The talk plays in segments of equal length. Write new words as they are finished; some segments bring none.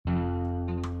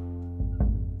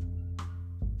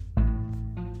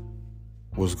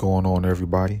What's going on,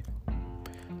 everybody?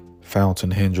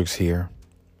 Fountain Hendricks here,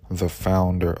 the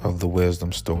founder of The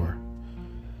Wisdom Store.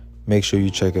 Make sure you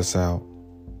check us out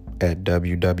at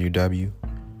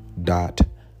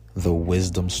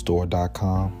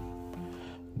www.thewisdomstore.com,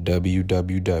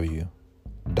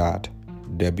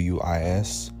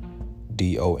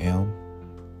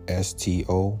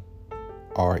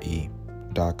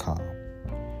 www.wisdomstore.com.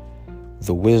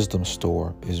 The Wisdom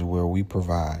Store is where we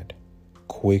provide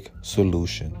quick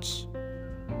solutions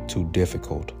to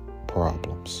difficult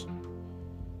problems.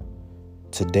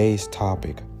 Today's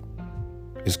topic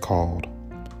is called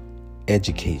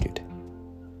Educated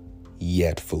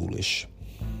Yet Foolish.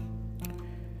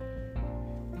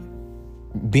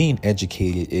 Being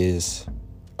educated is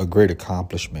a great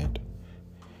accomplishment.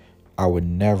 I would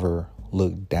never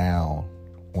look down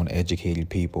on educated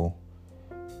people.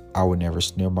 I would never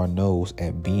sneer my nose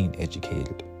at being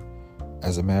educated.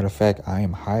 As a matter of fact, I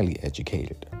am highly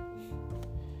educated.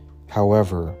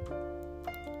 However,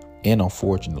 and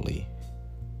unfortunately,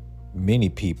 many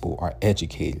people are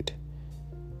educated,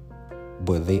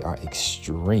 but they are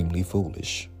extremely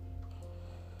foolish.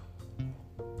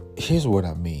 Here's what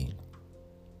I mean.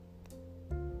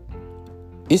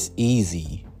 It's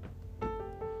easy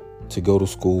to go to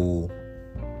school,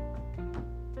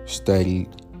 study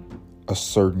a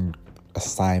certain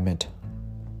assignment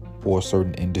or a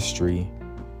certain industry,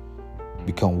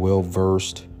 become well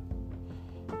versed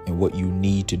in what you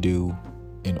need to do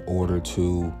in order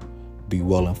to be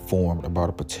well informed about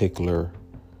a particular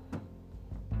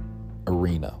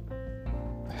arena.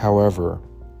 However,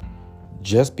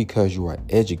 just because you are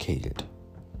educated,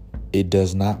 it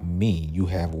does not mean you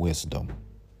have wisdom.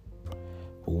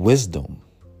 Wisdom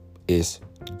is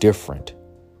different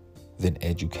than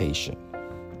education.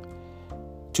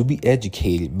 To be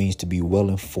educated means to be well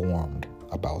informed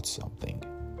about something.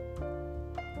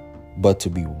 But to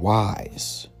be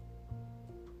wise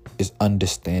is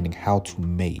understanding how to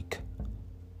make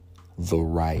the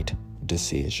right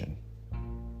decision.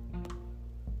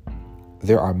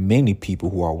 There are many people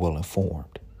who are well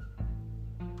informed.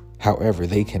 However,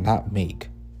 they cannot make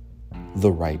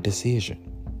the right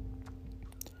decision.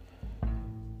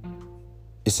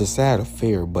 It's a sad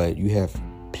affair, but you have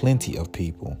plenty of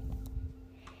people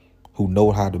who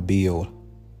know how to build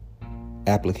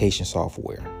application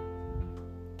software,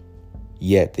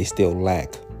 yet they still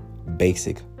lack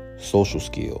basic social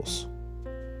skills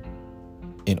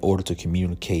in order to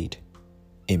communicate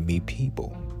and meet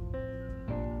people.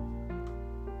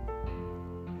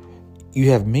 You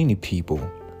have many people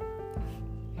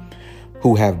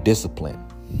who have discipline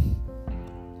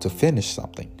to finish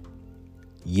something,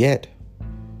 yet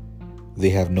they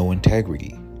have no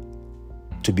integrity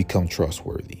to become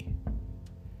trustworthy.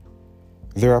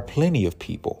 There are plenty of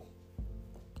people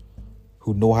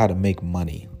who know how to make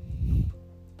money.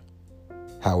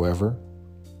 However,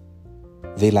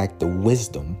 they lack the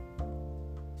wisdom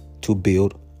to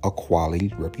build a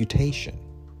quality reputation.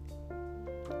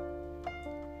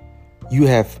 You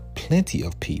have plenty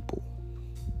of people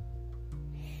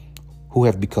who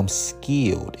have become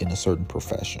skilled in a certain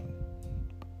profession,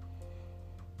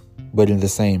 but in the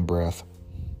same breath,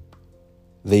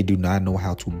 they do not know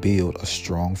how to build a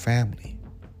strong family.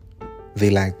 They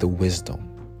lack the wisdom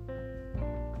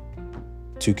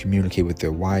to communicate with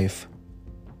their wife,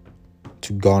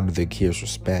 to garner their kids'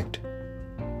 respect,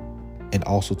 and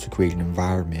also to create an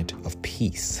environment of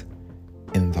peace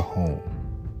in the home.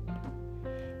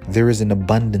 There is an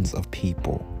abundance of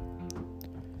people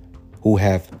who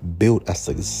have built a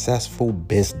successful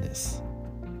business,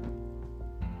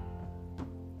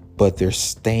 but they're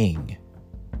staying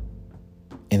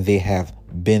and they have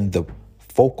been the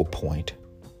focal point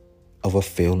of a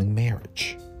failing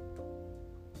marriage.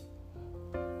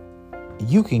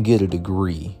 You can get a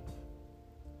degree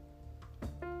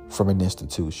from an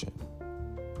institution,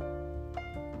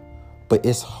 but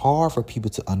it's hard for people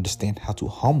to understand how to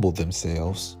humble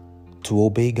themselves to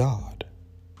obey God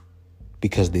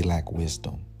because they lack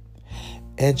wisdom.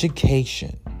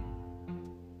 Education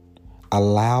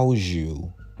allows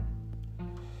you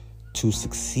to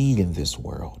succeed in this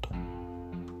world,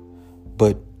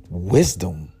 but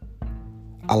wisdom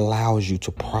allows you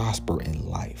to prosper in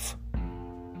life.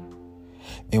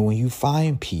 And when you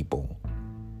find people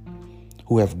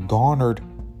who have garnered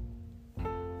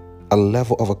a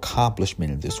level of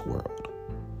accomplishment in this world,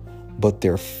 but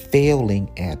they're failing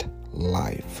at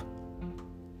life,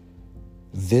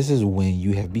 this is when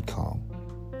you have become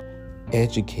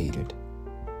educated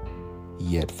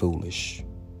yet foolish.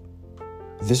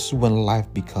 This is when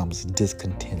life becomes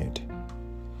discontented.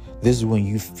 This is when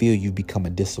you feel you become a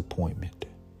disappointment.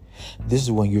 This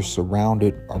is when you're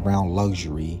surrounded around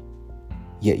luxury,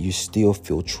 yet you still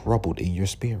feel troubled in your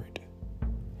spirit.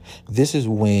 This is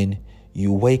when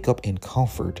you wake up in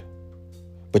comfort,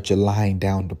 but you're lying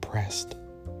down depressed.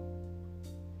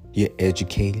 You're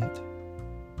educated,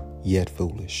 yet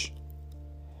foolish.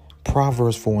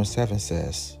 Proverbs 4:7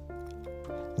 says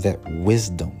that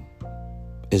wisdom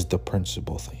is the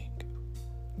principal thing,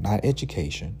 not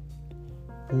education.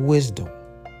 Wisdom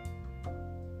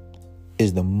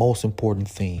is the most important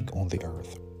thing on the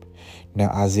earth. Now,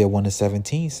 Isaiah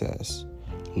 1:17 says,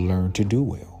 learn to do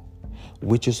well,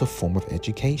 which is a form of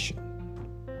education.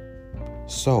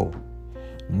 So,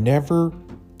 never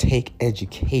take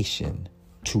education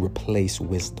to replace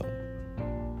wisdom.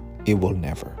 It will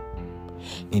never.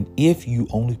 And if you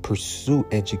only pursue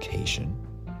education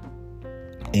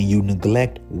and you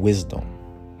neglect wisdom,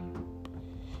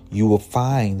 you will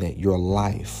find that your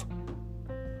life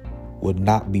will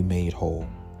not be made whole,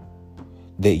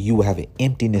 that you will have an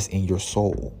emptiness in your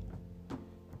soul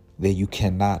that you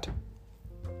cannot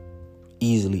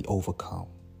easily overcome.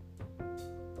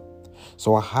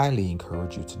 So I highly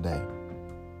encourage you today,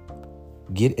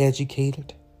 get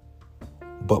educated,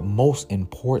 but most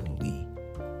importantly,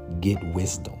 get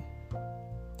wisdom.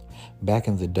 Back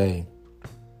in the day,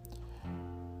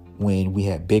 when we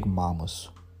had big mamas,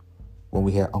 when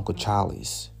we had Uncle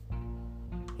Charlie's,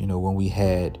 when we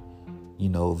had,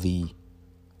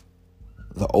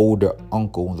 the older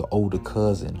uncle and the older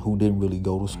cousin who didn't really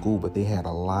go to school, but they had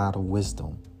a lot of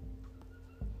wisdom.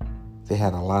 They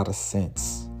had a lot of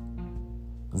sense.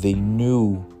 They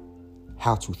knew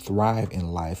how to thrive in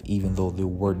life, even though they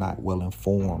were not well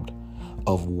informed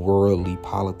of worldly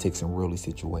politics and worldly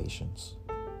situations.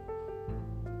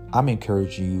 I'm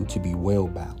encouraging you to be well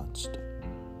balanced.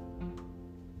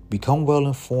 Become well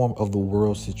informed of the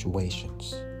world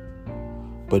situations,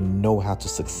 but know how to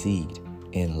succeed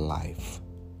in life.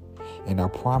 And I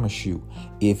promise you,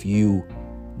 if you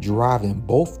drive in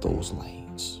both those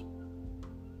lanes,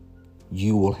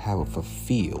 you will have a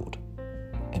fulfilled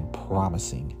and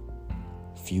promising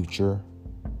future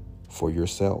for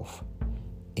yourself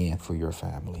and for your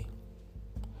family.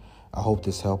 I hope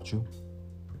this helped you.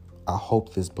 I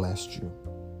hope this blessed you.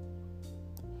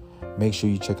 Make sure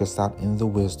you check us out in the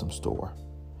Wisdom Store,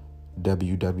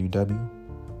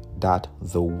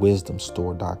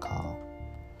 www.thewisdomstore.com,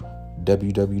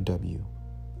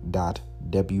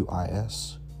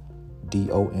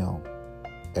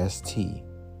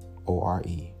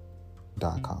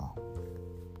 www.wisdomstore.com.